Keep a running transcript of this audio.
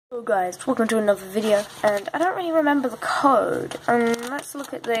Hello guys, welcome to another video, and I don't really remember the code. Let's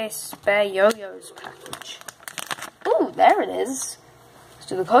look at this Spare Yo-Yos package. Ooh, there it is.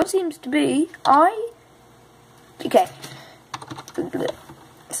 So the code seems to be okay.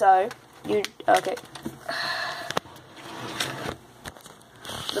 So okay.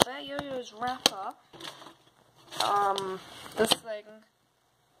 The Spare Yo-Yos wrapper. This thing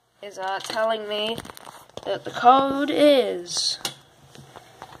is telling me that the code is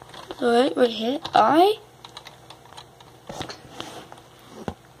right here.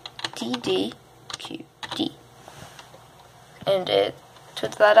 IDDQD, and it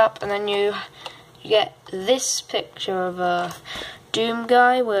puts that up, and then you get this picture of a Doom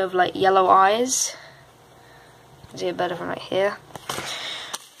guy with like yellow eyes. You can see it better from right here.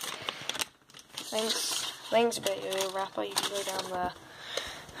 Thanks about your wrapper. You can go down there.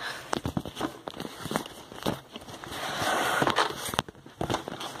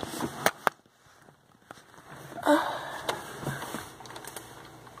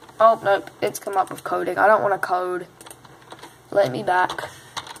 Oh, nope, it's come up with coding. I don't want to code. Let me back.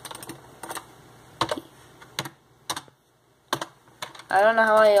 I don't know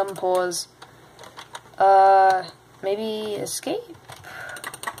how I unpause. Maybe escape?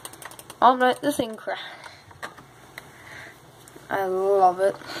 Oh, no, the thing crashed. I love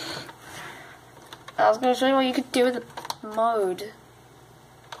it. I was going to show you what you could do with the mode.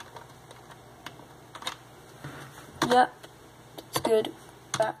 Yep, it's good.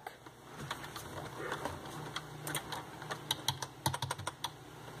 Back.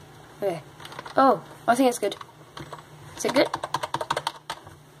 Okay. Oh, I think it's good. Is it good?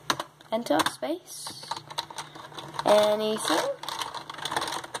 Enter space. Anything?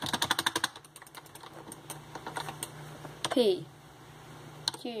 P.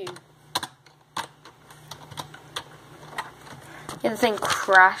 Q. Yeah, the thing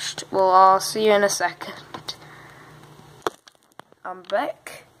crashed. Well, I'll see you in a second. I'm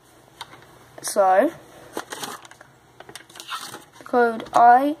back. So, code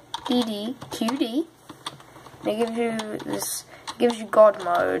IDDQD. It gives you this. Gives you God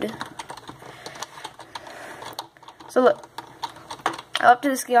mode. So look, up to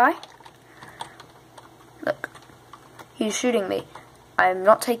this guy. Look, he's shooting me. I'm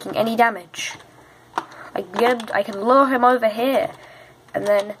not taking any damage. I can lure him over here, and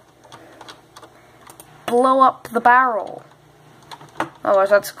then blow up the barrel. Oh,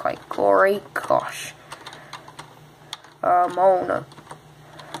 that's quite gory. Gosh. Mona.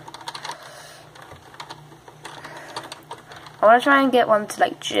 I want to try and get one to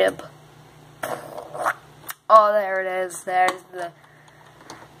like jib. Oh, there it is. There's the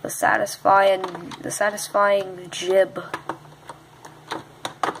satisfying jib.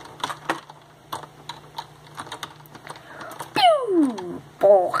 Pew!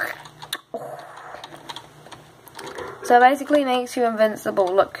 Bonk. So basically, it makes you invincible.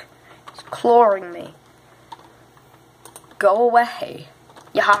 Look, it's clawing me. Go away.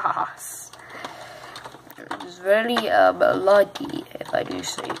 Yes. It's very bloody, if I do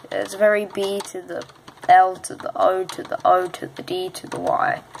say. It's very B to the L to the O to the O to the D to the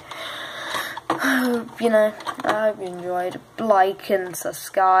Y. You know, I hope you enjoyed. Like and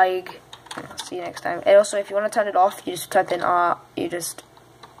subscribe. I'll see you next time. And also, if you want to turn it off, you just type in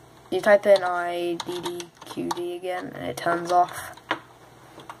you type in IDDQD again, and it turns off.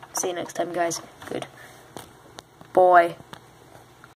 See you next time, guys. Good boy.